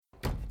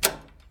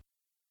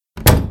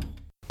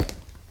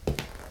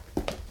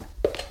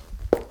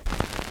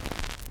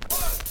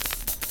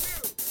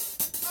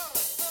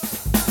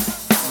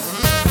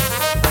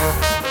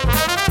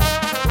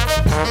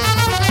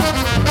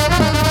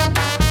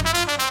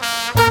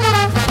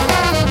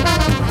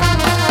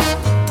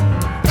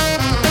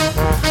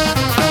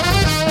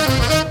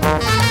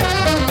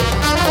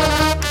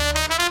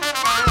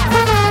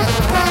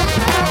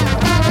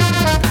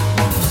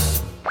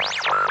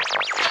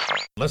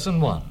Lesson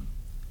 1.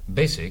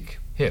 Basic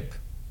Hip.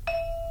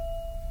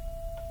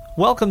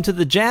 Welcome to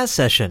the Jazz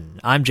Session.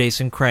 I'm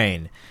Jason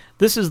Crane.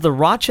 This is the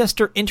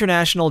Rochester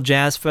International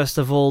Jazz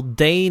Festival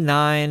Day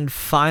 9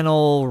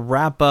 final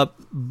wrap-up,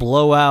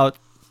 blowout,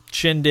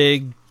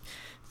 shindig,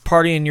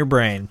 party in your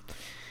brain.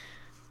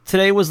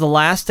 Today was the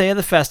last day of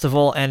the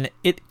festival, and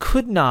it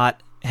could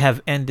not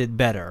have ended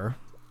better.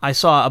 I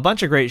saw a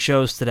bunch of great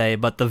shows today,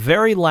 but the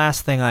very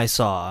last thing I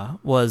saw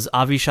was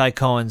Avishai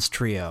Cohen's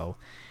trio.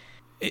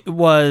 It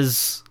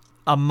was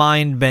a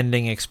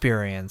mind-bending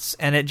experience,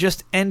 and it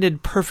just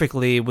ended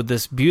perfectly with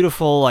this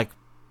beautiful, like,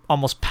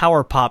 almost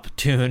power pop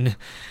tune,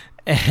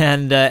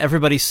 and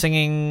everybody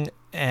singing,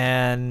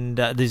 and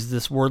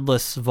this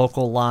wordless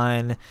vocal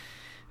line,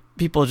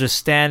 people just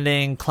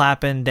standing,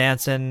 clapping,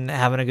 dancing,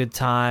 having a good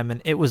time,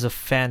 and it was a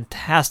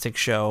fantastic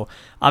show.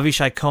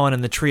 Avishai Cohen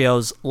and the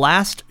trio's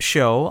last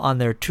show on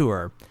their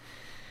tour.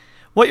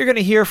 What you're going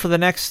to hear for the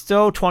next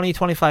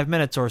 20-25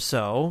 minutes or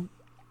so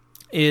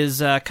is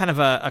kind of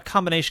a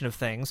combination of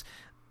things.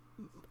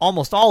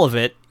 Almost all of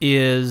it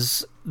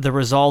is the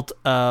result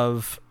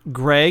of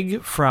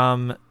Greg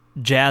from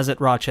Jazz at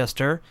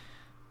Rochester,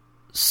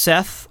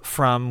 Seth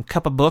from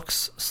Cup of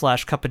Books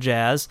 / Cup of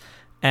Jazz,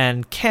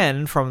 and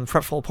Ken from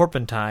Fretful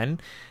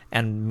Porpentine,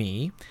 and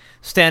me,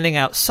 standing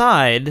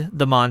outside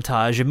the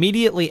montage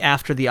immediately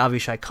after the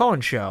Avishai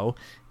Cohen show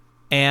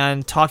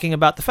and talking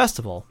about the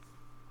festival.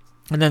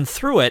 And then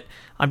through it,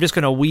 I'm just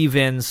going to weave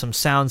in some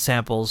sound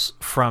samples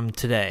from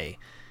today.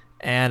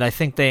 And I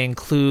think they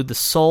include the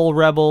Soul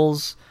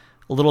Rebels,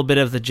 a little bit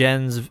of the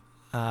Jens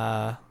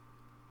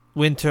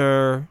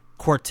Winter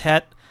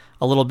Quartet,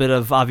 a little bit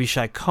of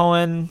Avishai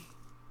Cohen,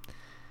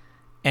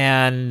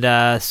 and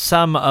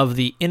some of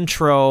the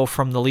intro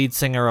from the lead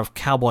singer of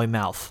Cowboy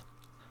Mouth.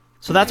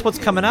 So that's what's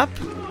coming up.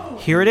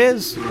 Here it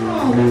is.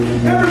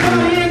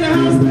 Everybody in the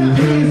house, clap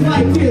hands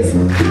like this.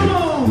 Come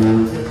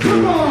on,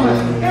 come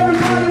on.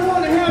 Everybody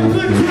want to have a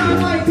good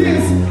time like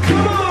this.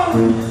 Come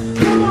on,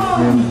 come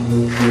on.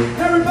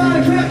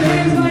 Everybody clap their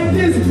hands like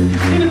this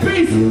in the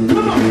bass.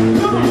 Come on,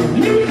 come on.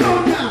 Here we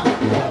go now.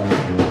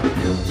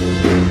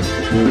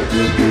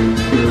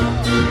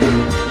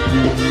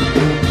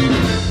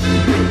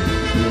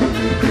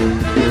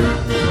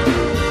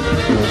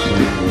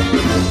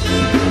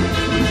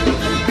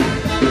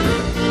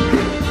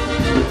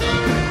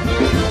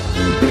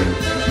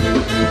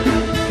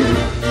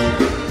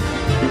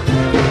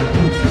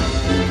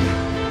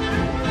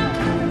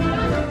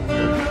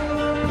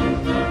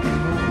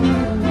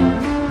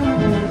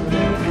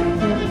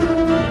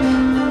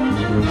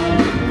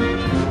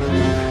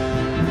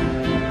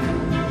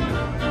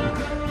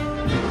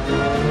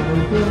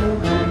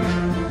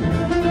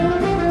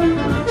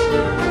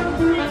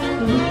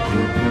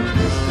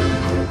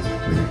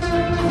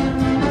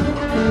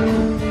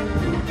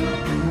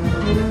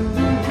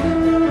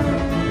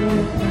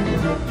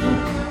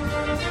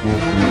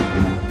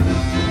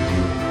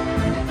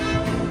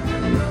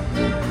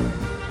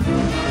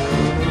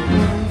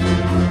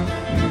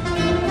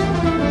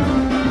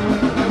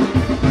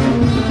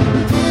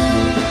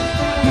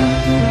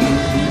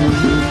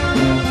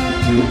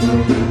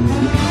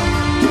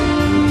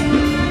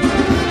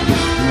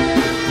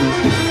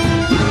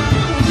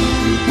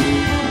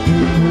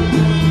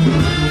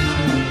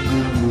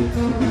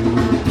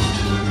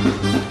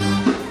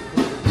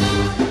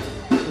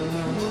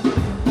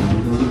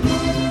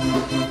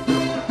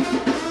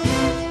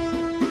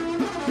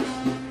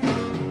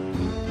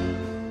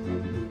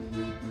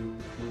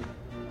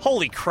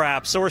 Holy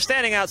crap. So we're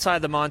standing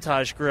outside the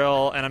Montage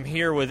Grill, and I'm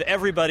here with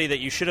everybody that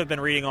you should have been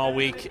reading all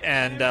week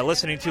and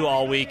listening to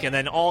all week, and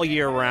then all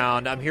year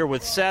round. I'm here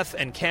with Seth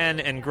and Ken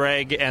and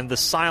Greg and the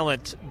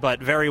silent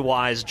but very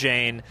wise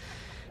Jane.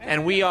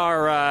 And we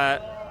are,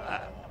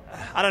 I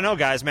don't know,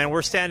 guys, man.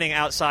 We're standing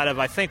outside of,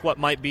 I think, what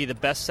might be the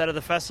best set of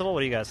the festival. What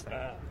do you guys think?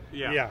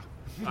 Yeah.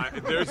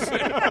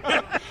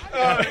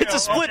 It's a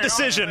split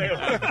decision.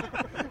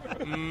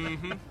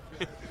 Mm-hmm.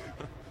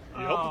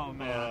 Oh,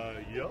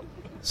 man. Yep.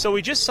 So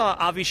we just saw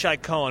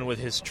Avishai Cohen with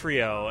his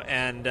trio,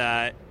 and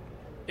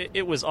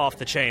it was off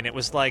the chain. It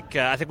was like,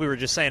 I think we were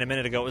just saying a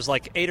minute ago, it was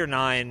like 8 or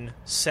 9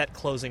 set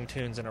closing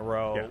tunes in a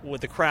row,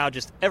 with the crowd,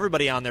 just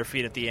everybody on their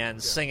feet at the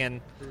end,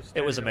 singing.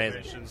 It was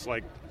amazing.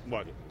 Like,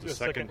 what, the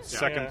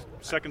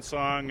second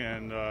song,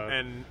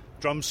 and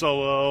drum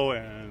solo,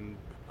 and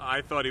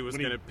I thought he was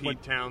going to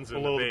Pete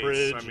Townsend below the the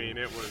bass. bridge. I mean,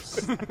 it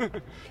was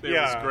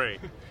was great.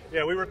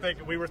 Yeah, we were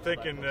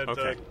thinking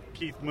that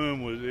Keith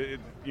Moon was,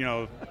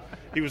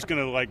 he was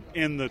going to like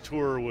end the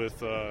tour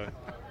with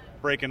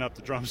breaking up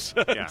the drum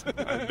set.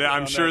 Yeah,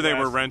 I'm sure they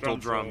were rental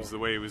drums the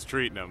way he was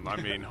treating them. I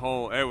mean,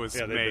 it was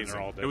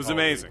amazing. It was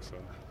amazing.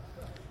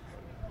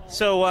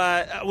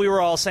 So we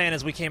were all saying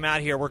as we came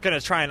out here, we're going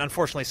to try and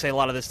unfortunately say a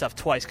lot of this stuff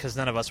twice because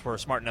none of us were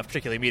smart enough,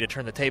 particularly me, to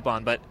turn the tape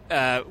on. But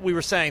we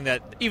were saying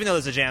that even though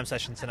there's a jam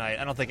session tonight,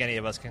 I don't think any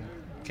of us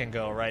can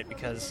go, right?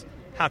 Because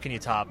how can you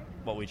top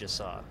what we just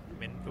saw? I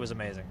mean, it was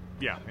amazing.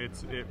 Yeah,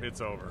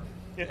 it's over.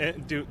 Yeah,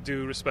 and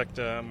do respect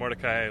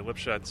Mordecai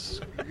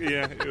Lipschutz.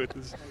 Yeah,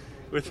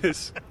 with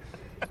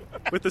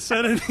the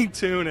set ending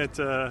tune at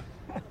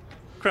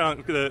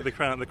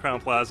Crown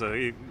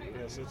Plaza.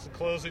 Yes, it's a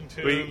closing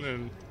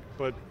tune,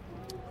 but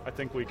I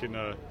think we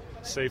can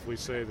safely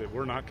say that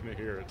we're not going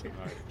to hear it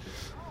tonight.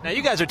 Now,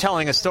 you guys are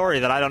telling a story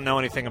that I don't know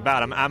anything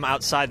about. I'm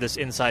outside this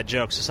inside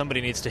joke, so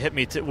somebody needs to hit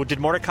me. Did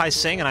Mordecai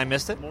sing and I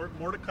missed it?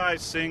 Mordecai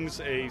sings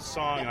a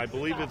song. I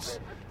believe it's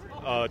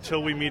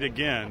 "Till We Meet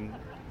Again."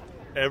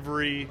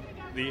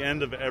 The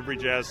end of every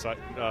jazz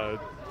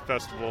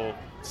festival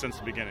since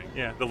the beginning.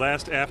 Yeah, the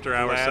last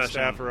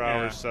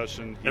after-hours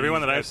session. Everyone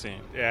that I've seen.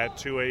 At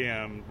 2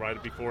 a.m.,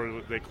 right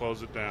before they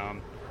close it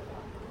down,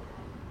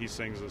 he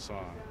sings a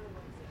song.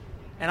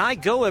 And I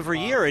go every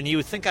year, and you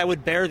would think I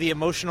would bear the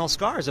emotional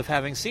scars of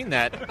having seen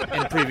that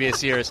in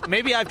previous years.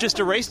 Maybe I've just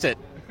erased it.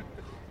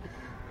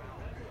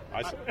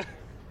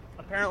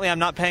 Apparently, I'm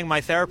not paying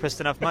my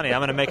therapist enough money. I'm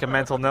going to make a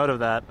mental note of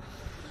that.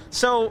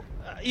 So,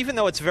 even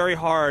though it's very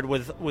hard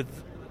with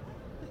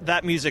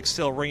that music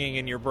still ringing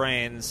in your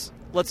brains,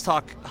 let's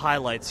talk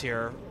highlights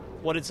here.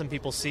 What did some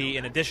people see,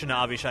 in addition to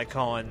Avishai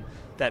Cohen,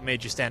 that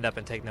made you stand up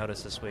and take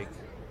notice this week?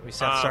 We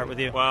start with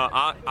you. Well,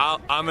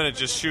 I'm going to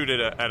just shoot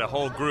at a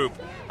whole group.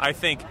 I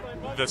think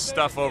the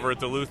stuff over at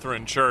the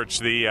Lutheran Church,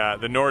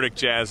 the Nordic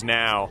Jazz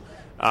Now,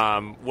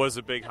 was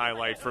a big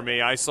highlight for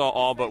me. I saw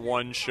all but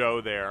one show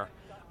there.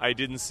 I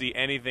didn't see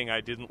anything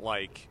I didn't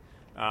like,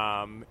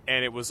 and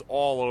it was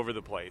all over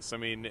the place. I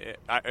mean,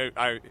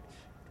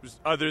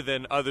 other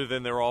than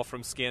they're all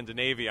from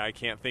Scandinavia, I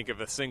can't think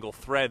of a single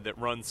thread that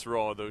runs through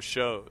all of those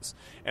shows,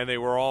 and they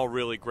were all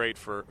really great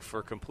for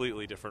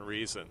completely different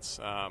reasons.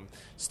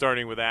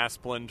 Starting with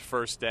Asplund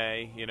first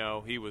day,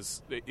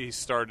 he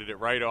started it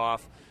right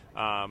off.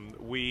 I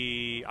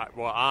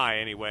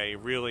anyway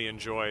really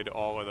enjoyed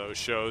all of those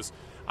shows.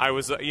 I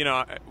was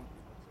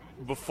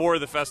before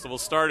the festival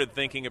started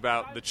thinking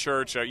about the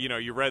church.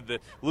 You read the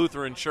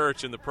Lutheran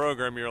Church in the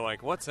program, you're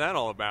like, what's that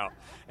all about?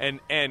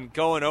 And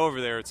going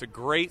over there, it's a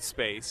great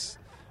space.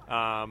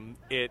 The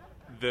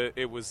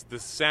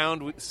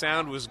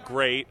sound was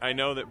great. I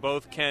know that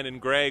both Ken and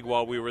Greg,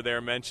 while we were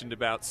there, mentioned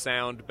about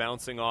sound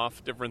bouncing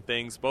off different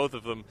things. Both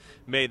of them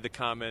made the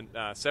comment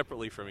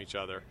separately from each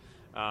other.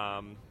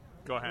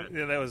 Go ahead.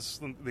 Yeah, that was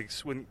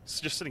when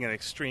just sitting at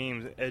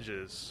extreme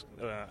edges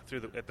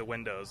at the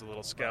windows, the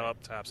little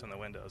scallop tops on the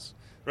windows.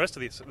 The rest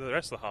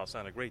of the hall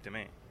sounded great to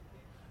me.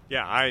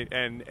 Yeah,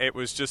 and it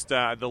was just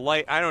the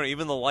light. I don't know,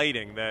 even the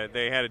lighting.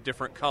 They had a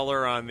different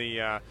color on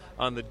the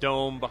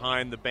dome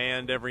behind the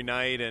band every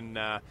night, and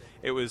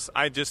it was.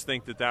 I just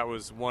think that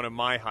was one of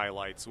my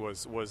highlights.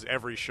 Was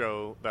every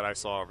show that I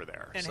saw over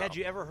there. And had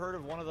you ever heard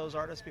of one of those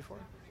artists before?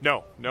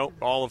 No,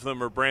 all of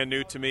them are brand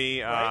new to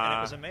me. Right, and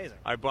it was amazing.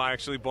 I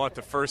actually bought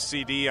the first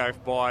CD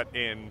I've bought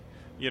in.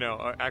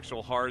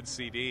 Actual hard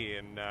CD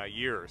in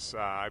years.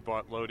 I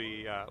bought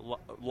Lodi Ankers.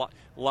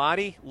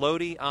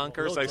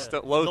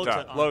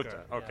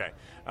 Lota. Okay.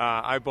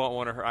 Yeah. I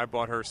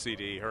bought her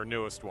CD, her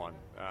newest one,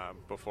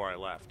 before I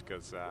left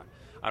because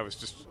I was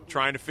just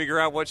trying to figure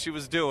out what she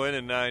was doing,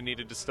 and I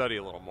needed to study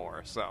a little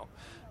more. So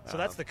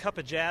that's the Cup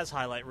of Jazz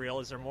highlight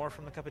reel. Is there more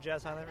from the Cup of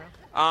Jazz highlight reel?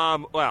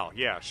 Well,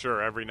 yeah,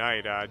 sure. Every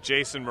night,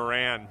 Jason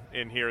Moran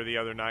in here the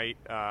other night.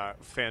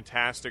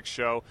 Fantastic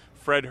show.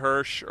 Fred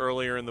Hirsch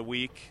earlier in the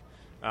week.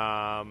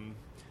 For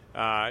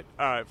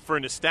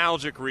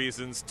nostalgic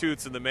reasons,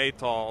 Toots and the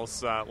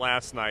Maytals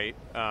last night.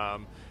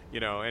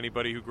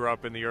 Anybody who grew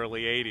up in the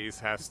early '80s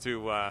has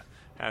to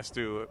have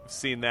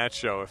seen that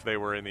show if they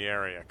were in the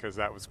area, because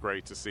that was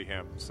great to see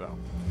him. So,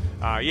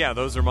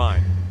 those are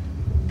mine.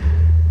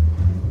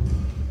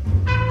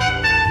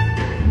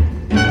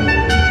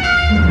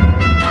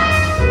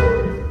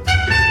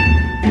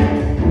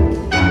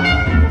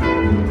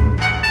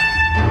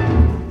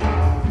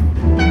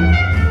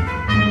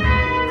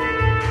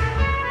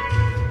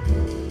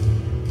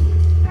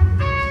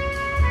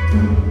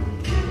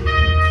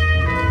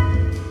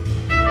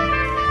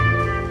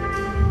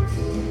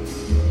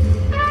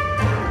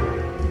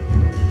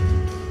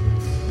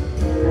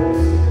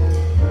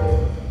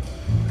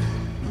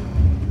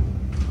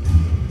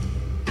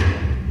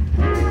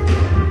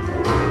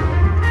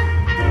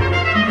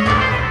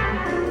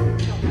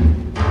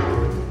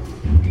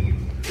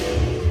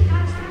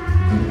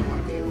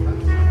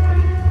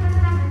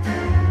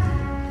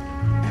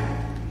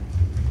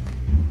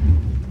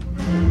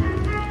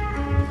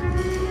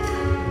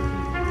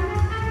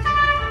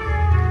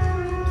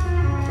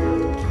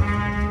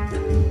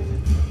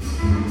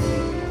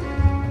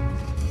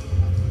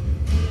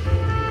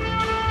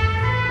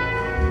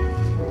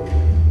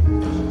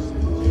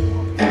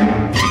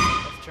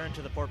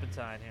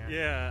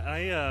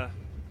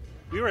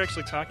 We were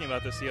actually talking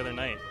about this the other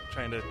night,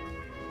 trying to,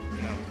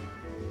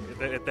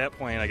 at that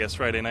point, I guess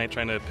Friday night,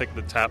 trying to pick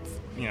the top,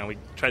 we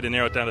tried to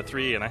narrow it down to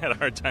 3, and I had a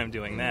hard time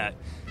doing that,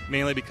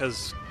 mainly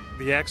because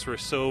the acts were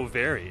so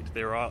varied.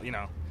 They were all,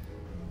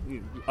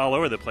 all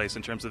over the place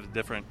in terms of the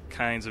different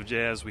kinds of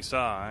jazz we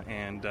saw,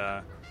 and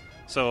I'll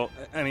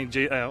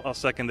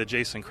second the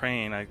Jason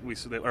Crane.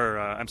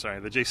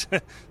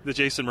 The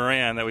Jason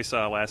Moran that we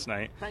saw last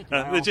night. Thank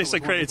you. The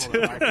Jason Crane.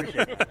 I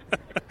appreciate it.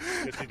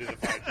 Yes, he did a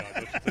fine job.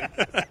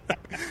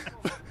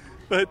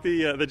 But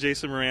the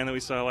Jason Moran that we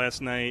saw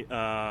last night,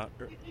 the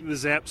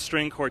Zap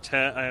String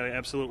Quartet, I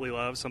absolutely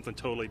love. Something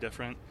totally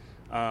different.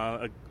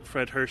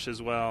 Fred Hirsch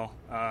as well.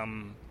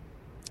 Of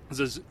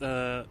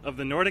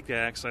the Nordic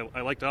acts,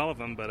 I liked all of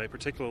them, but I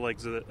particularly like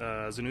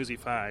Zanussi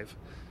 5.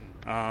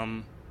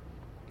 I'm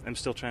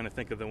still trying to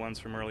think of the ones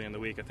from early in the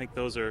week. I think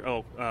those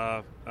are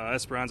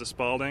Esperanza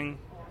Spalding,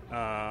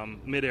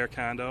 Mid-Air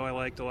Condo I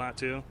liked a lot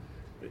too,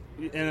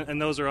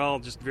 and those are all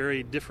just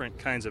very different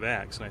kinds of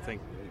acts, and I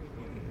think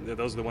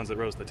those are the ones that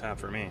rose to the top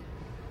for me.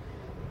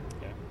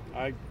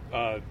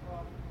 Yeah.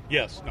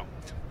 Yes, no.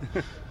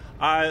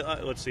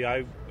 Let's see.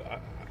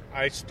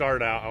 I'll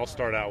start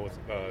out with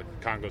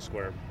Congo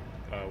Square,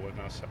 with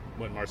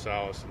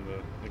Marsalis and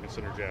the Lincoln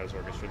Center Jazz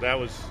Orchestra. That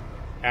was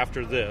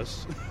after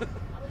this.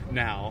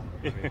 Now,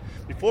 I mean,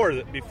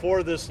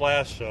 before this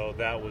last show,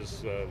 that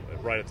was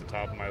right at the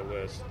top of my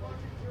list.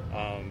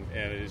 And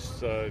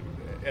it's,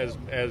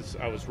 as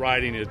I was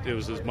writing it, it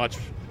was as much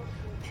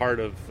part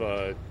of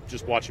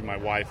just watching my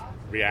wife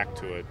react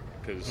to it,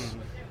 because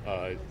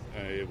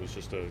it was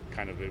just it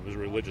was a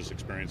religious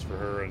experience for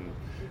her,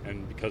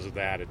 and because of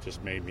that, it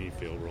just made me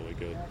feel really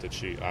good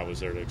that I was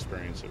there to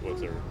experience it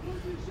with her.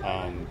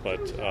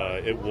 But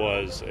it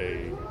was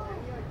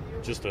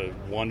just a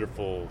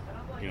wonderful,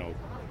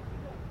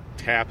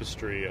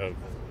 tapestry of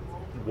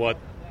what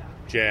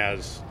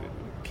jazz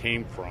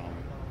came from,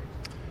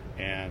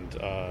 and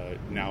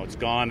now it's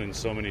gone in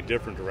so many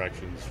different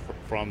directions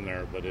from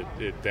there, but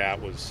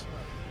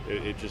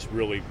it just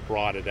really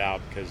brought it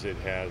out, because it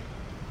had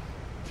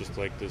just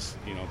like this,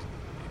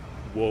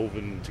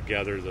 woven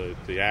together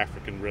the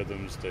African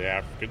rhythms,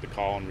 the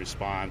call and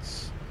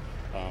response,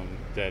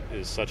 that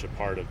is such a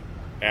part of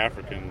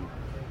African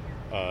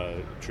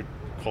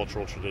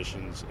cultural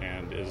traditions,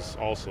 and is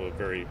also a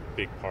very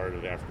big part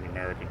of African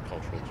American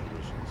cultural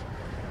traditions.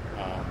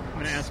 I'm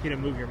going to ask you to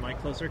move your mic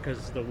closer,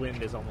 because the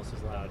wind is almost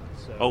as loud.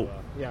 So,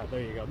 yeah,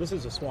 there you go. This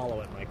is a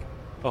swallow it mic.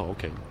 Oh,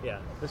 okay. Yeah,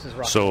 this is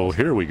rock. So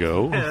here we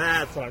go.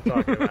 That's what I'm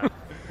talking about.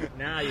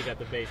 Now you got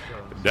the bass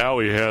drums. Now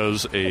he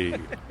has a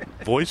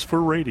voice for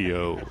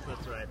radio.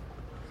 That's right.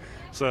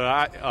 So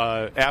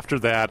after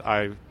that,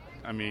 I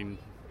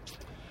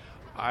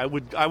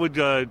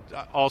would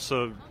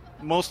also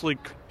mostly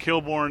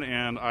Kilbourne,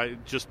 and I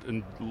just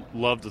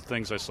loved the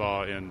things I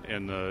saw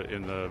in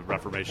the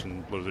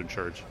Reformation Lutheran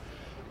Church.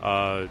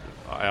 I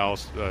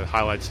also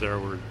highlights there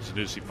were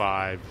Zanussi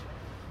 5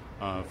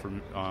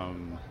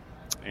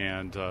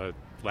 and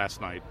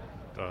last night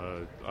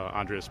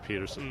Andreas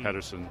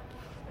Pedersen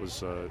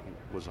was a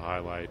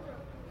highlight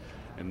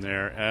in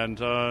there, and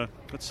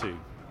let's see,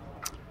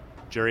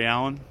 Jerry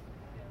Allen,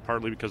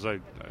 partly because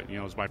it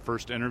was my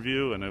first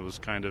interview, and it was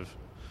kind of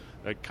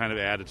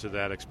added to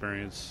that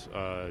experience,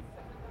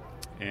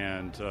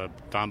 and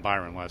Don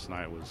Byron last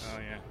night was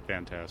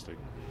fantastic.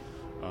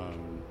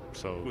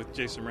 So with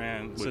Jason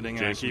Moran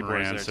sitting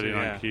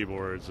on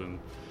keyboards, and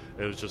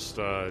it was just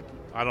I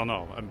don't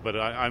know, but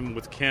I'm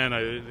with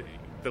Ken.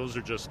 Those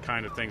are just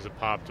kind of things that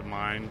pop to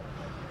mind.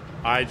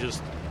 I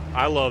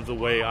love the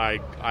way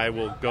I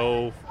will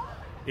go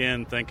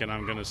in thinking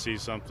I'm going to see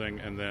something,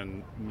 and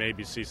then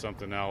maybe see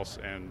something else,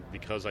 and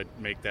because I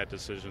make that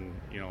decision,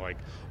 like,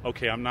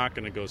 okay, I'm not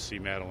going to go see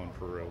Madeline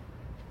Peru,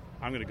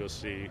 I'm going to go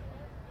see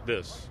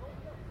this.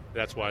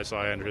 That's why I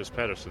saw Andreas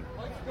Pedersen.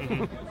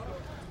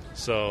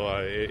 So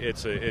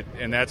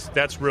and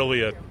that's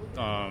really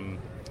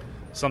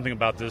something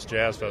about this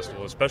jazz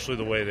festival, especially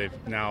the way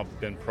they've now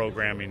been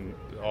programming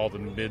all the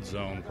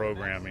mid-zone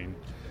programming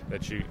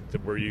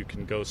where you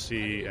can go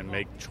see and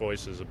make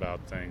choices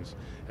about things,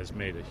 has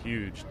made a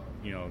huge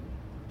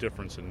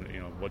difference in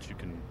what you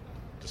can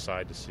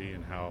decide to see,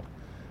 and how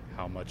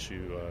much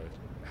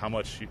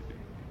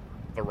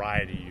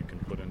variety you can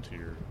put into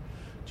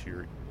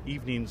your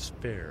evening's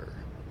fare.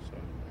 So.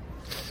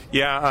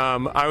 Yeah,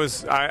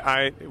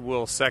 I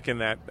will second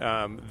that.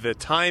 The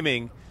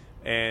timing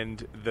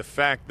and the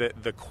fact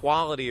that the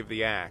quality of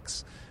the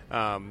acts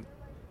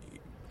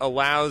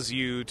allows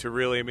you to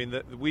really,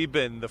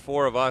 the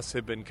four of us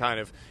have been kind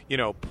of,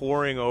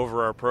 poring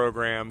over our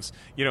programs,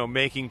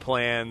 making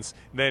plans,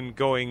 then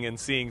going and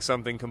seeing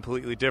something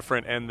completely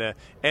different, and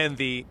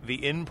the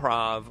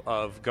improv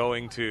of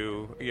going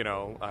to,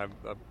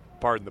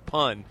 pardon the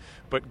pun,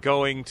 but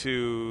going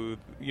to,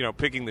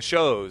 picking the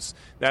shows,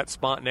 that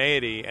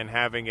spontaneity and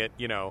having it,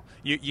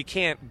 you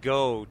can't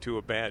go to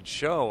a bad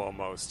show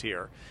almost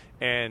here.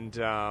 And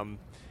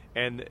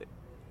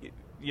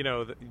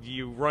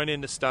you run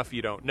into stuff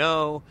you don't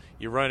know,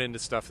 you run into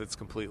stuff that's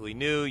completely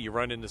new, you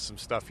run into some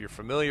stuff you're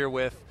familiar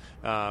with,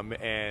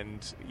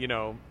 and you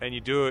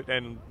do it,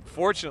 and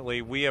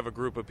fortunately we have a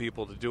group of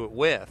people to do it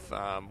with,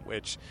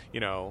 which,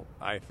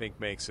 I think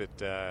makes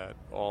it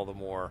all the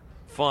more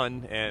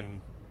fun.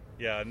 And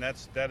and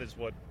that is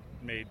what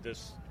made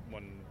this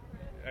one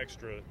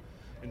extra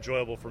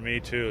enjoyable for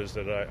me too, is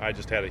that I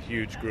just had a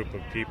huge group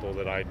of people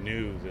that I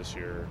knew this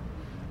year,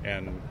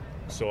 and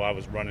so I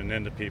was running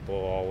into people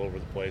all over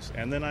the place,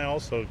 and then I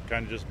also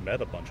kind of just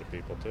met a bunch of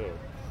people too.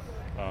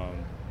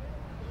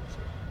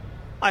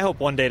 I hope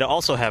one day to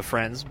also have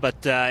friends,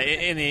 but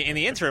in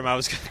the interim, I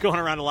was going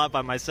around a lot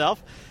by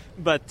myself.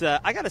 But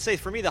I got to say,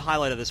 for me, the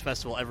highlight of this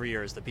festival every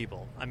year is the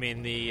people. I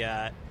mean,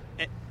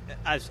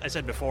 as I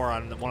said before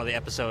on one of the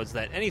episodes,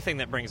 that anything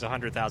that brings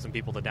 100,000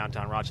 people to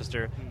downtown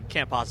Rochester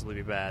can't possibly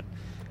be bad,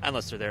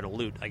 unless they're there to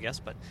loot, I guess.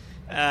 But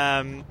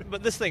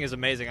this thing is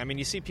amazing. I mean,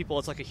 you see people,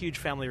 it's like a huge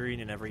family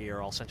reunion every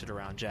year, all centered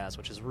around jazz,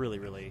 which is really,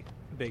 really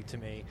big to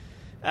me.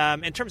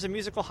 In terms of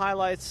musical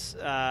highlights,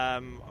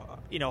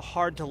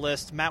 hard to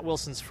list. Matt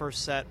Wilson's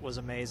first set was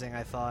amazing,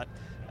 I thought.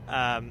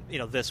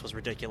 This was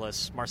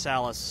ridiculous.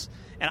 Marsalis,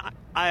 and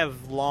I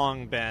have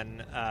long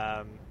been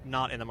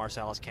not in the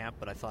Marsalis camp,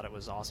 but I thought it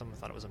was awesome. I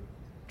thought it was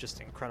just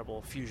an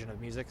incredible fusion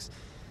of musics.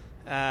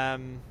 I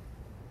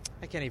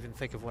can't even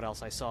think of what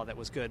else I saw that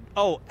was good.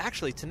 Oh,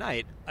 actually,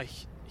 tonight, a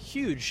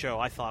huge show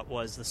I thought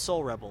was the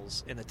Soul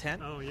Rebels in the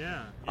tent. Oh,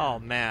 yeah. Oh,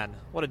 man.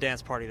 What a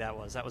dance party that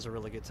was. That was a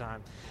really good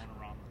time.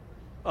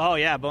 Oh,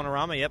 yeah,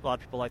 Bonarama. Yep, a lot of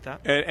people like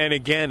that. And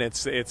again,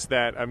 it's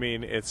that, I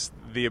mean, it's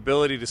the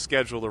ability to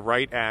schedule the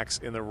right acts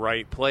in the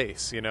right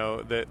place.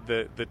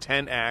 The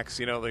tent acts,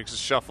 like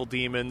Shuffle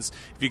Demons.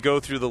 If you go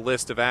through the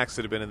list of acts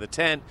that have been in the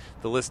tent,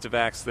 the list of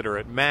acts that are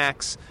at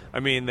Max, I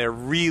mean, they're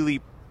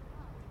really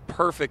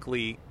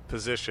perfectly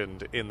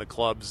positioned in the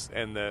clubs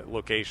and the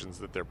locations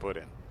that they're put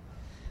in.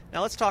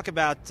 Now let's talk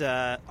about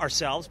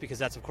ourselves, because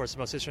that's, of course, the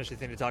most interesting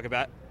thing to talk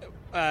about.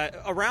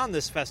 Around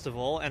this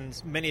festival,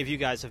 and many of you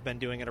guys have been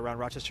doing it around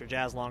Rochester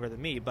Jazz longer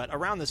than me, but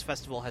around this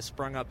festival has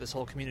sprung up this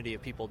whole community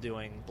of people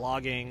doing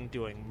blogging,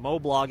 doing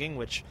mo-blogging,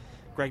 which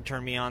Greg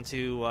turned me on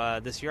to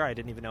this year. I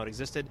didn't even know it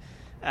existed.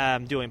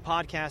 Doing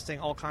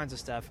podcasting, all kinds of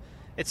stuff.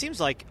 It seems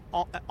like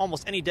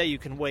almost any day you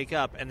can wake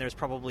up and there's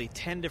probably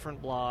 10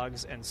 different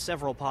blogs and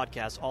several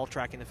podcasts all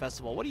tracking the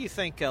festival. What do you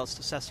think,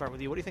 Seth, start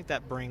with you, what do you think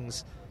that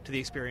brings to the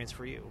experience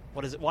for you?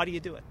 What is it? Why do you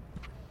do it?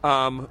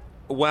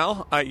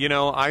 Well,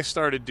 I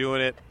started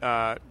doing it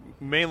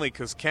mainly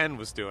because Ken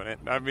was doing it.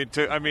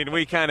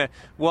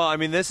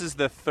 This is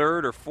the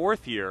third or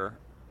fourth year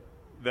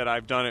that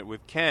I've done it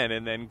with Ken,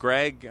 and then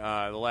Greg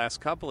the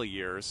last couple of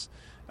years.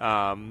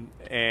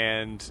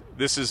 And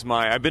this is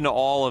I've been to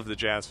all of the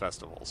jazz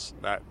festivals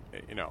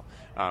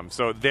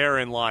so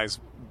therein lies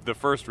the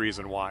first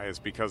reason why, is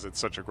because it's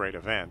such a great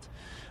event.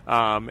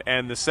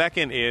 And the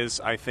second is,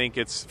 I think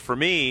it's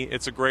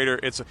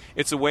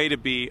a way to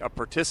be a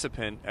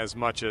participant as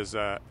much as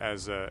a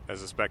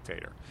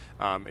spectator.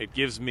 It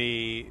gives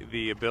me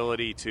the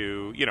ability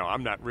to,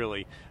 I'm not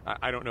really,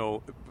 I don't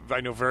know, I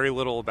know very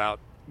little about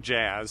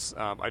jazz.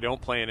 I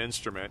don't play an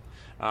instrument.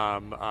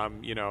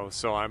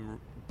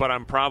 But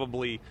I'm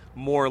probably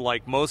more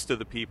like most of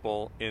the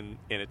people in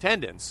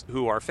attendance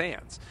who are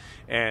fans.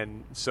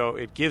 And so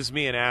it gives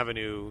me an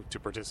avenue to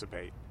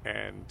participate.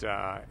 And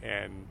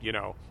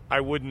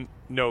I wouldn't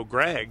know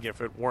Greg if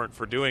it weren't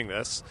for doing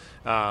this.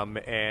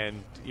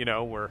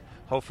 We're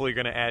hopefully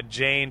going to add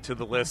Jane to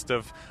the list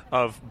of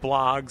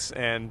blogs,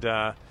 and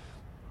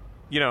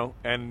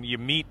and you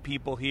meet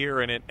people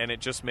here, and it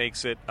just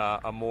makes it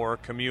a more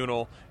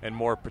communal and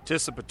more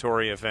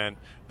participatory event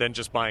than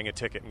just buying a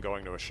ticket and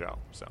going to a show.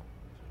 So.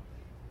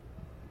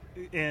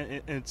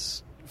 And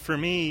it's, for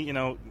me,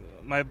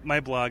 my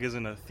blog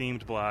isn't a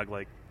themed blog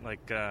like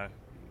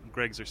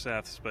Greg's or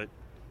Seth's, but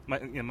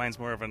mine's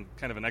more of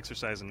kind of an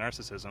exercise in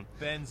narcissism.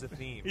 Ben's a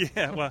theme.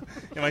 Yeah, well,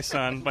 my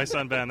son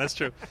Ben, that's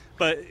true.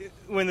 But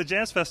when the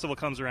jazz festival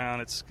comes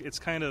around, it's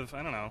kind of,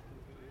 I don't know,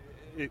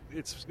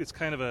 it's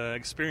kind of an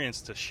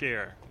experience to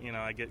share.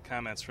 I get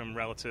comments from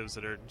relatives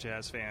that are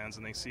jazz fans,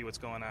 and they see what's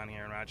going on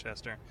here in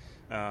Rochester,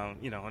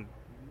 and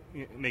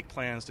make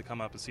plans to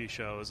come up and see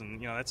shows,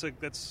 and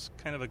that's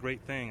kind of a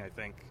great thing, I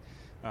think,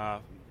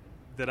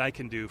 that I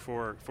can do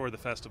for the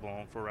festival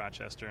and for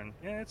Rochester, and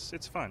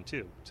it's fun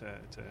too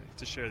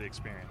to share the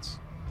experience.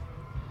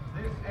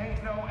 This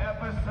ain't no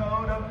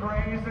episode of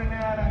Grey's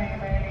Anatomy,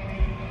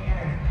 baby.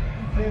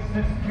 This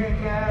is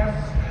kick-ass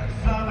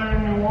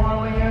Southern New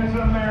Orleans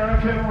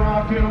American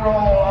rock and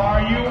roll.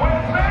 Are you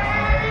with me?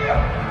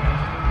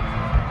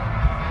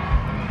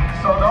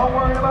 So don't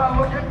worry about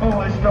looking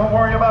foolish, don't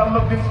worry about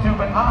looking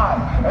stupid. I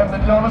am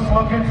the dumbest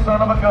looking son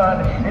of a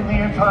gun in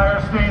the entire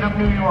state of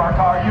New York.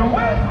 Are you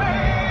with me?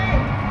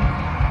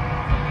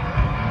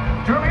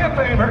 Do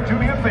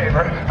me a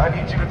favor. I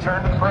need you to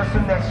turn to the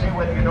person next to you,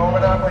 whether you know them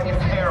or not, whether you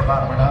care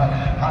about them or not.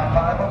 High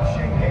five them,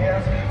 shake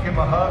hands, give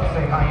them a hug,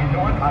 say how you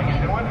doing, how you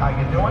doing, how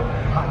you doing,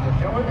 how you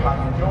doing, how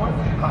you doing,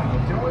 how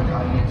you doing,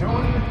 how you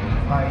doing,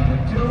 how you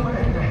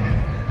doing.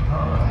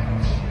 All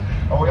right.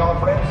 Are we all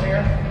friends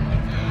here?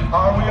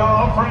 Are we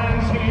all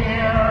friends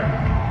here?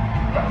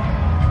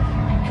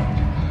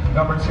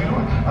 Number two,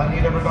 I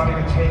need everybody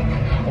to take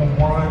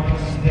one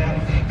step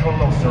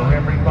closer.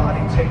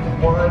 Everybody take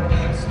one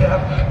step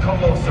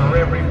closer.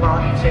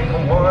 Everybody take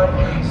one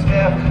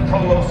step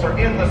closer.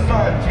 In the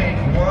sun, take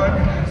one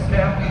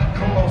step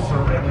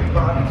closer.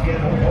 Everybody get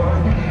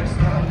one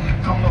step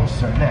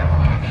closer. Now,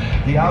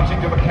 the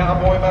object of a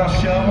Cowboy Mouse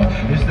show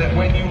is that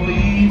when you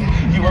leave,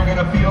 you are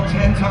going to feel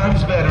 10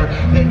 times better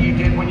than you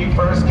did when you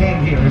first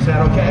came here. Is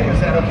that okay? Is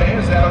that okay?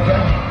 Is that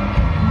okay?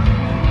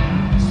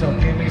 So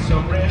give me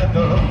some rhythm,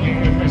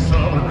 give me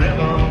some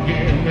rhythm,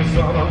 give me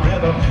some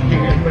rhythm,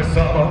 give me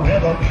some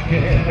rhythm,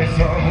 give me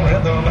some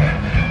rhythm.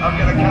 I'm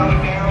gonna count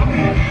it down,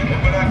 and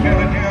when I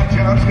count it down,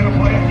 John's gonna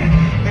play it,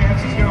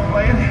 Nancy's gonna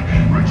play it,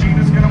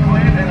 Regina's gonna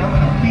play it, and I'm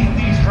gonna beat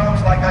these drums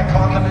like I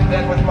caught them in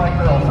bed with my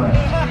girlfriend.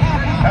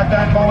 At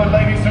that moment,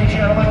 ladies and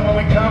gentlemen, when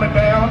we count it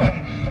down,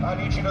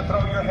 I need you to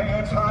throw your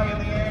hands high in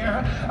the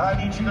air. I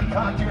need you to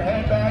cock your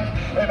head back.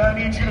 And I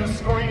need you to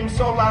scream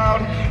so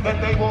loud that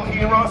they will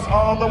hear us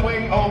all the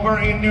way over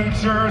in New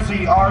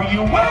Jersey. Are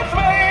you with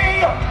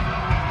me?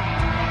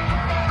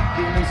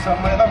 Give me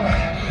some rhythm.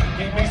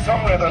 Give me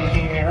some rhythm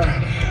here.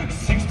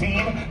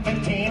 16,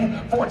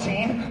 15,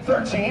 14,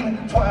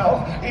 13,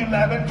 12,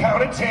 11,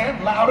 count it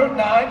 10. Louder, 9,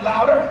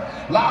 louder,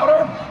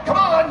 louder. Come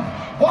on.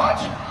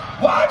 Watch,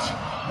 watch,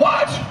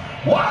 watch,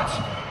 watch.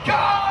 Go!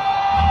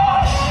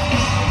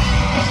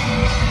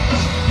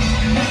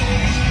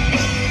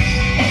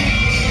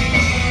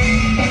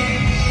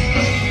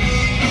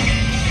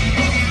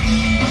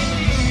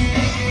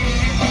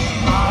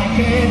 I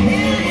can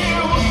hear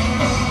you.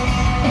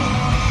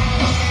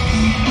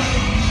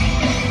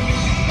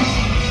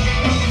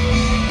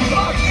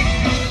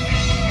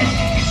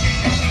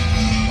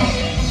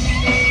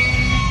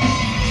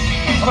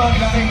 Come on,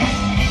 Johnny.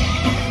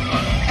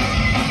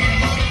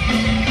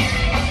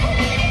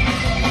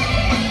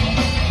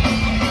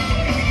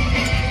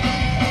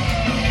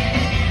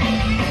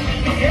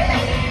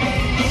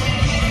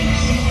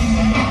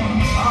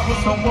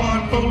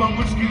 Someone full of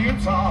whiskey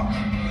and talk.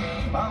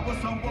 I was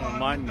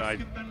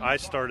someone. I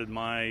started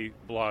my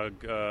blog.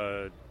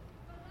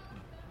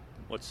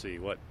 Let's see,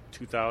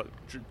 2000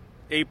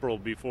 April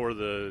before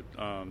the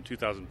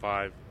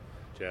 2005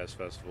 Jazz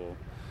Festival,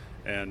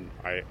 and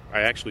I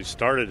actually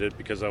started it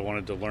because I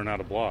wanted to learn how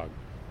to blog.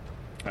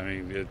 I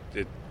mean,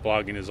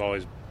 blogging has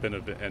always been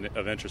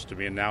of interest to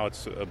me, and now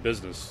it's a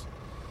business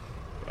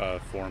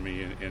for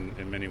me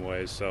in many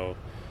ways. So,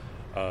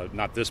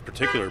 not this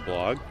particular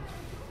blog.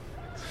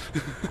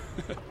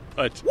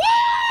 But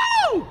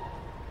woo!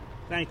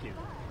 Thank you.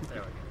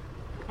 There we go.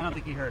 I don't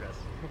think he heard us.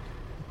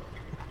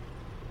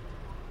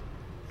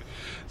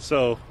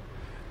 So,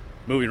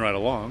 moving right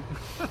along.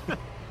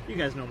 You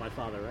guys know my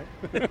father,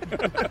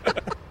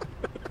 right?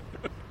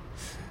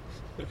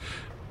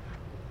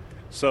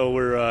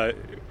 So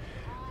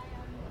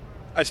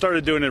I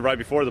started doing it right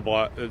before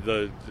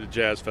the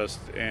Jazz Fest,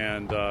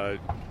 and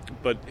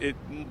but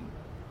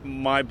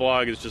my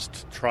blog is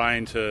just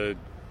trying to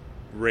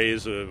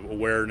raise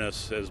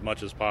awareness as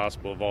much as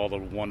possible of all the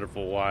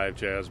wonderful live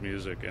jazz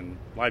music and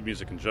live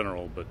music in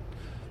general, but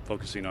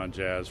focusing on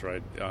jazz,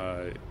 right?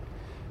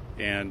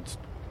 And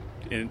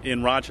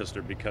in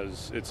Rochester,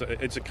 because it's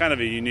a kind of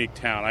a unique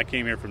town. I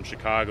came here from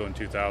Chicago in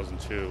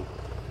 2002,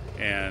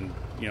 and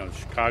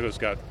Chicago's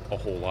got a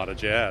whole lot of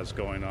jazz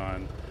going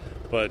on,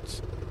 but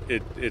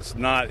it's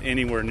not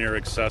anywhere near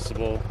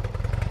accessible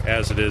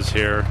as it is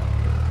here,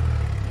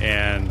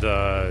 and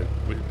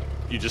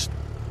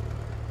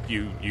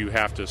you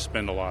have to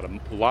spend a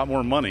lot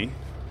more money,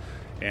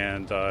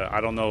 and I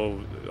don't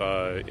know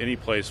any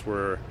place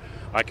where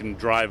I can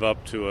drive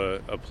up to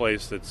a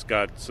place that's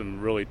got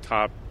some really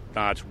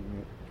top-notch,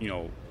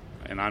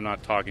 and I'm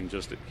not talking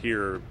just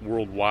here,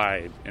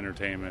 worldwide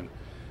entertainment.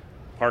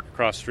 Park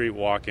across the street,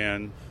 walk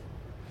in,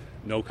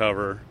 no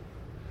cover,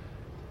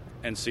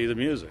 and see the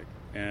music.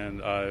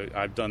 And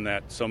I've done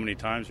that so many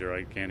times here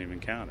I can't even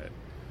count it.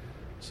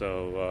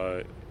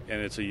 So,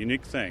 and it's a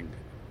unique thing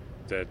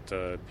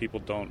that people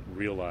don't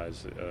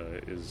realize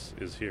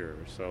is here.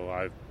 So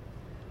I've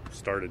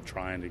started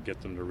trying to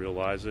get them to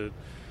realize it.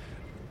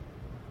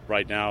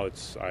 Right now,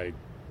 I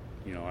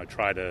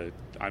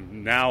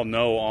now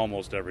know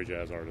almost every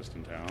jazz artist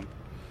in town,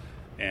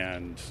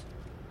 and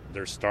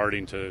they're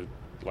starting to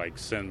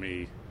send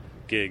me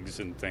gigs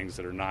and things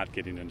that are not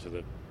getting into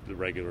the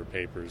regular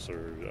papers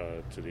or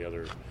to the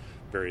other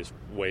various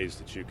ways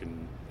that you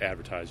can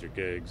advertise your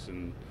gigs,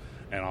 and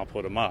I'll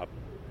put them up.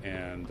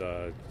 And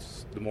the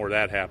more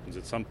that happens,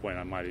 at some point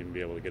I might even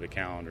be able to get a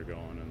calendar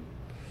going and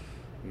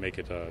make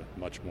it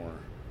much more,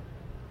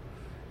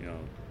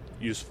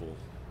 useful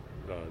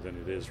than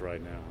it is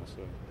right now.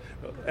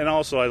 So, and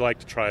also I like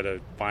to try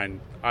to find.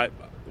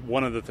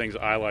 One of the things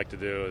I like to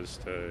do is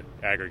to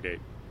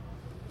aggregate,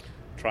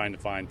 trying to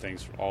find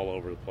things all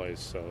over the place.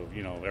 So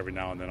every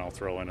now and then I'll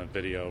throw in a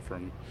video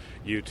from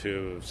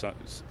YouTube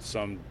of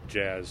some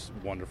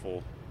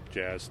wonderful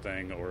jazz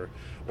thing, or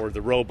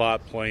the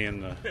robot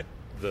playing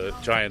the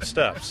giant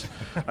steps.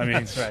 I mean,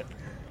 that's right.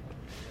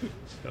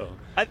 So.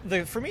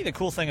 For me, the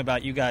cool thing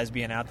about you guys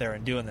being out there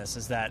and doing this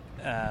is that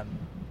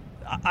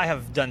I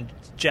have done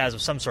jazz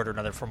of some sort or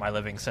another for my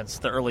living since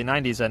the early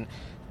 90s, and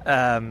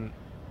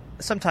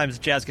sometimes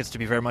jazz gets to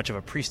be very much of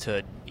a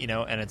priesthood,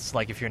 and it's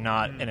like if you're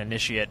not an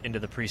initiate into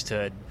the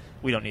priesthood,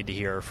 we don't need to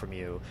hear from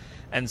you.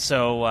 And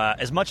so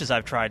as much as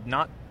I've tried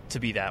not to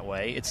be that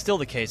way, it's still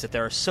the case that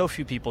there are so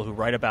few people who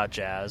write about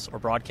jazz or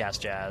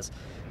broadcast jazz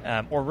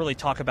or really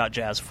talk about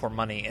jazz for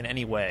money in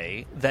any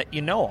way, that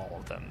you know all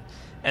of them.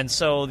 And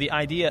so the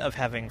idea of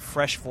having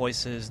fresh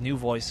voices, new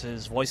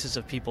voices, voices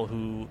of people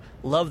who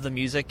love the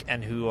music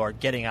and who are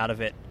getting out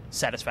of it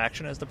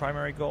satisfaction as the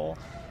primary goal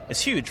is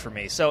huge for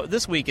me. So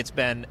this week it's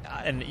been,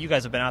 and you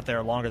guys have been out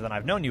there longer than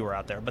I've known you were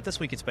out there, but this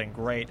week it's been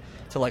great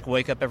to like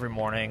wake up every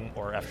morning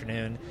or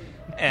afternoon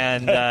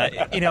and,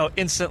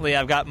 instantly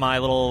I've got my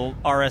little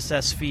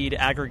RSS feed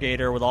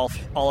aggregator with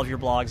all of your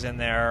blogs in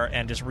there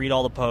and just read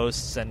all the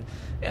posts. And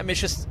I mean,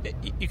 it's just,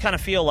 you kind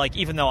of feel like,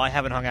 even though I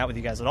haven't hung out with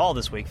you guys at all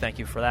this week, thank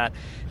you for that,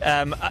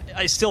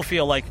 I still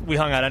feel like we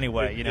hung out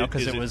anyway,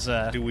 because it was...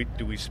 Do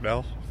we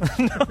smell?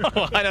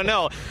 No, I don't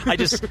know. I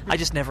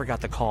just never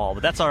got the call,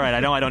 but that's all right. I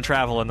know I don't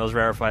travel in those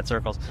rarefied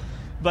circles.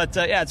 But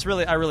I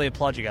really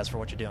applaud you guys for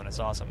what you're doing. It's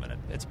awesome, and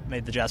it's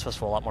made the Jazz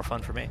Festival a lot more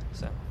fun for me.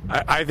 So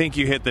I think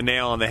you hit the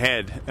nail on the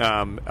head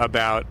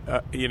about,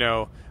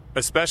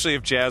 especially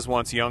if jazz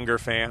wants younger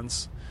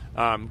fans.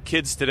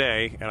 Kids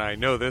today, and I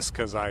know this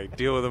because I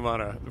deal with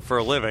them for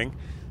a living,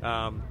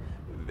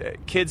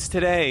 kids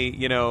today,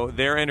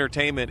 their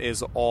entertainment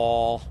is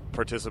all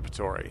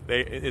participatory.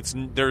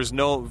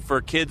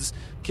 For kids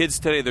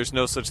today, there's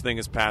no such thing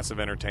as passive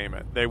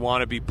entertainment. They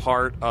want to be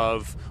part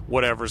of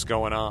whatever's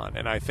going on,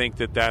 and I think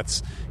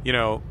that's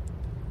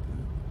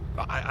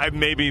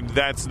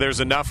there's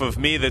enough of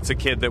me that's a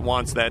kid that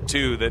wants that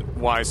too. That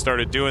why I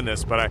started doing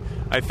this, but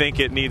I think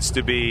it needs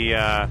to be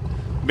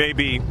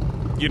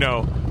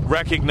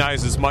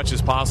recognized as much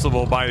as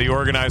possible by the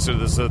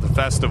organizers of the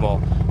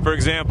festival. For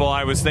example,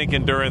 I was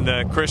thinking during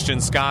the Christian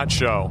Scott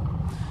show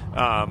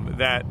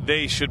that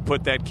they should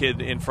put that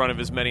kid in front of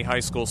as many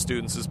high school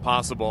students as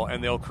possible,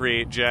 and they'll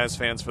create jazz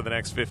fans for the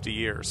next 50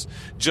 years.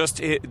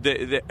 It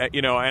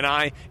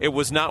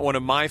was not one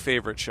of my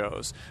favorite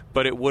shows,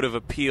 but it would have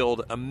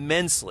appealed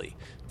immensely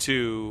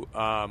to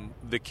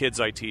the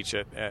kids I teach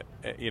in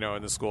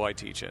the school I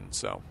teach in.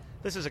 So.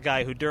 This is a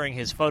guy who, during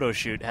his photo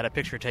shoot, had a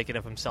picture taken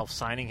of himself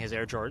signing his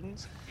Air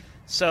Jordans.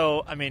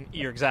 So, I mean,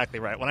 you're exactly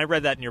right. When I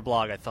read that in your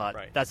blog, I thought,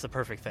 That's the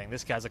perfect thing.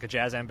 This guy's like a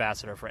jazz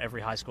ambassador for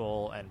every high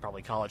school and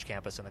probably college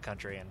campus in the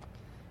country, and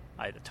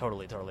I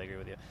totally agree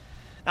with you.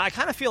 Now, I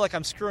kind of feel like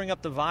I'm screwing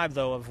up the vibe,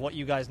 though, of what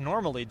you guys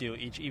normally do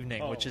each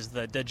evening, which is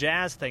the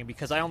jazz thing,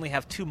 because I only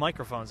have 2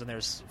 microphones, and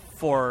there's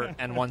 4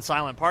 and 1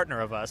 silent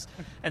partner of us.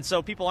 And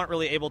so people aren't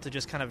really able to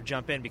just kind of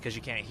jump in because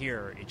you can't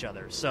hear each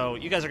other. So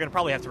you guys are going to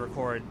probably have to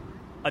record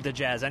a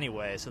jazz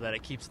anyway, so that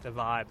it keeps the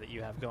vibe that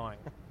you have going.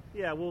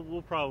 Yeah, we're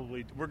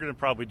going to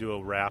probably do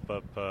a wrap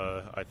up.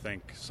 I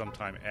think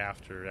sometime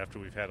after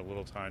we've had a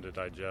little time to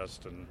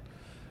digest, and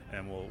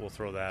we'll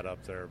throw that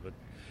up there. But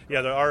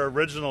yeah, our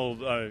original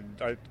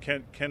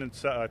Ken and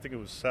Seth, I think it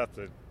was Seth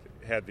that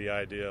had the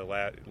idea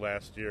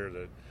last year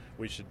that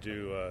we should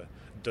do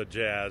the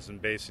jazz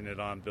and basing it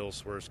on Bill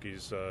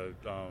Swirsky's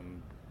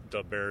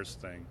the Bears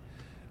thing.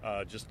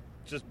 Just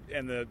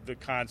and the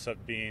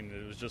concept being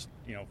it was just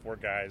 4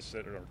 guys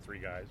or 3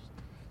 guys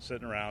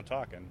sitting around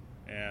talking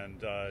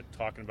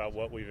about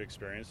what we've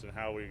experienced and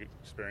how we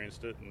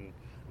experienced it, and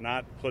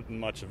not putting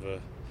much of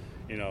a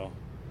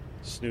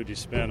snooty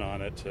spin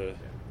on it.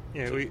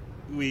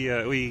 We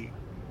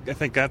I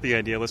think got the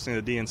idea listening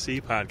to the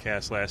DNC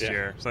podcast last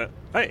year. So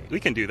hey, we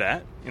can do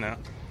that,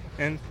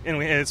 and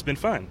it's been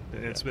fun.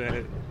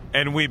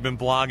 And we've been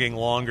blogging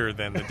longer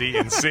than the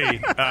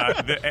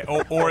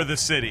DNC, or the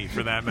city,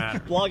 for that matter.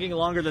 Blogging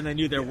longer than they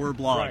knew there were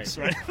blogs,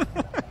 right?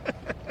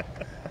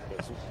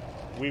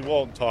 We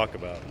won't talk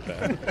about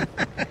that.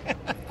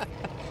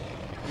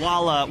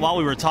 While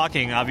we were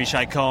talking,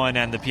 Avishai Cohen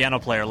and the piano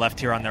player left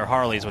here on their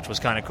Harleys, which was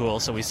kind of cool.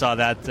 So we saw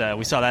that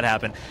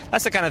happen.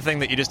 That's the kind of thing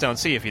that you just don't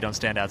see if you don't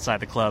stand outside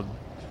the club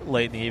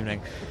late in the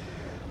evening.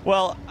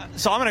 Well,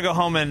 so I'm going to go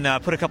home and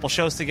put a couple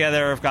shows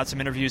together. I've got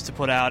some interviews to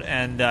put out,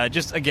 and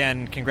just,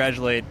 again,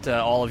 congratulate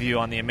all of you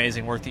on the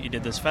amazing work that you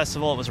did this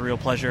festival. It was a real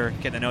pleasure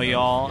getting to know you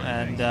all,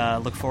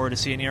 and look forward to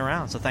seeing you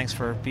around. So thanks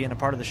for being a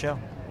part of the show.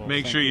 Well,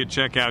 make sure you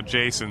check out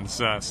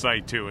Jason's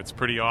site, too. It's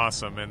pretty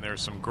awesome, and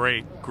there's some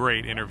great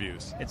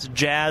interviews. It's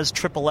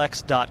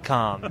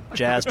jazzxxx.com,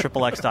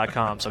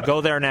 jazzxxx.com. So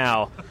go there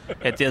now.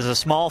 It is a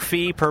small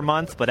fee per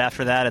month, but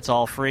after that it's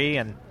all free,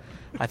 and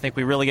I think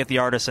we really get the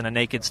artists in a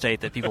naked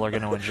state that people are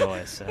going to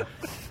enjoy. So,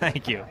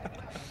 thank you.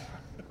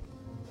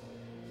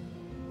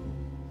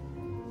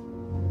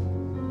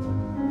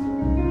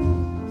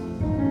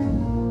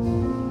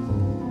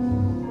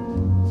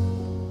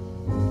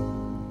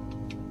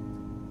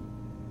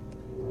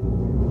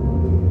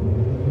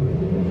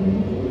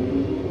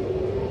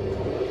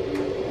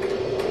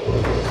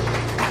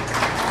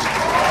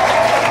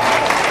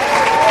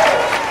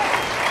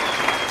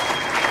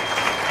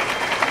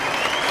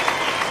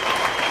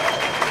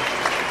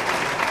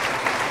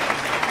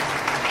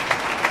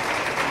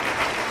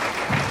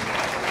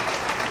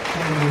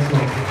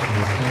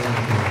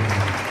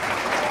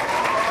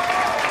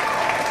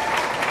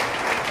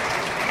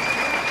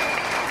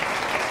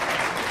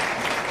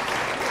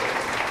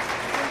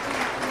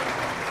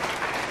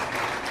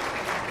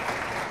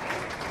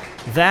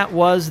 That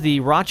was the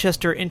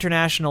Rochester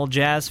International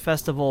Jazz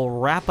Festival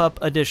wrap-up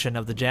edition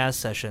of the Jazz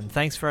Session.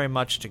 Thanks very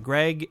much to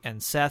Greg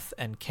and Seth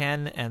and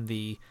Ken and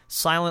the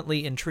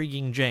silently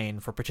intriguing Jane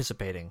for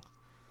participating.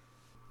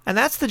 And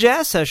that's the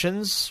Jazz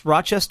Session's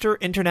Rochester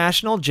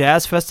International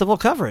Jazz Festival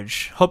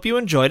coverage. Hope you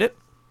enjoyed it.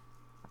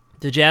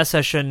 The Jazz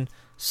Session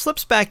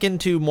slips back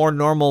into more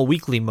normal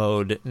weekly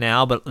mode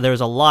now, but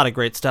there's a lot of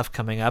great stuff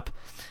coming up,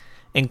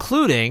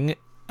 including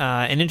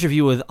an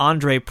interview with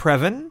Andre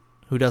Previn,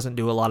 who doesn't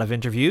do a lot of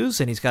interviews,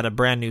 and he's got a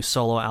brand new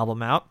solo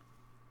album out.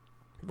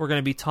 We're going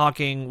to be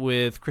talking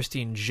with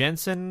Christine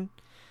Jensen.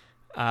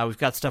 We've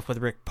got stuff with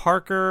Rick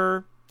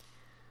Parker.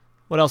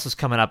 What else is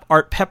coming up?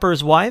 Art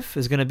Pepper's wife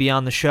is going to be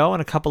on the show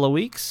in a couple of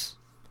weeks.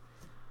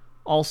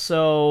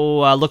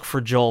 Also, look for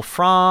Joel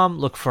Fromm,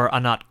 look for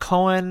Anat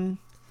Cohen,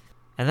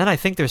 and then I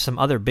think there's some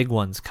other big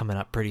ones coming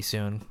up pretty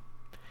soon.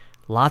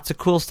 Lots of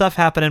cool stuff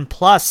happening,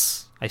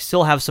 plus I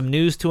still have some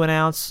news to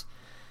announce.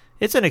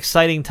 It's an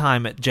exciting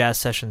time at Jazz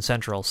Session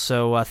Central,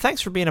 so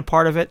thanks for being a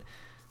part of it.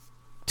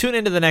 Tune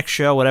into the next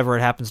show, whatever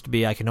it happens to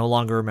be. I can no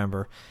longer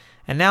remember.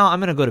 And now I'm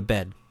going to go to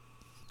bed.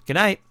 Good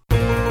night.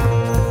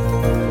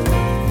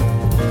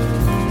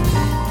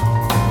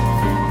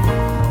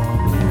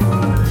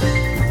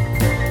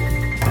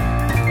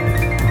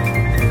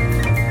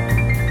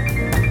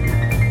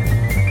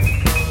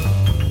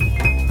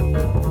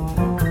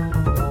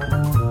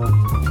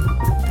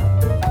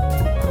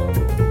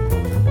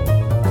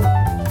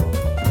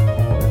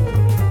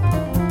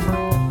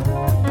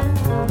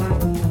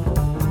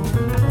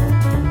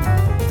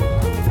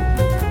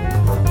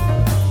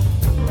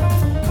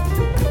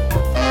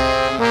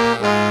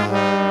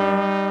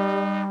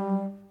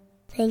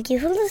 Thank you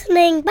for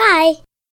listening. Bye.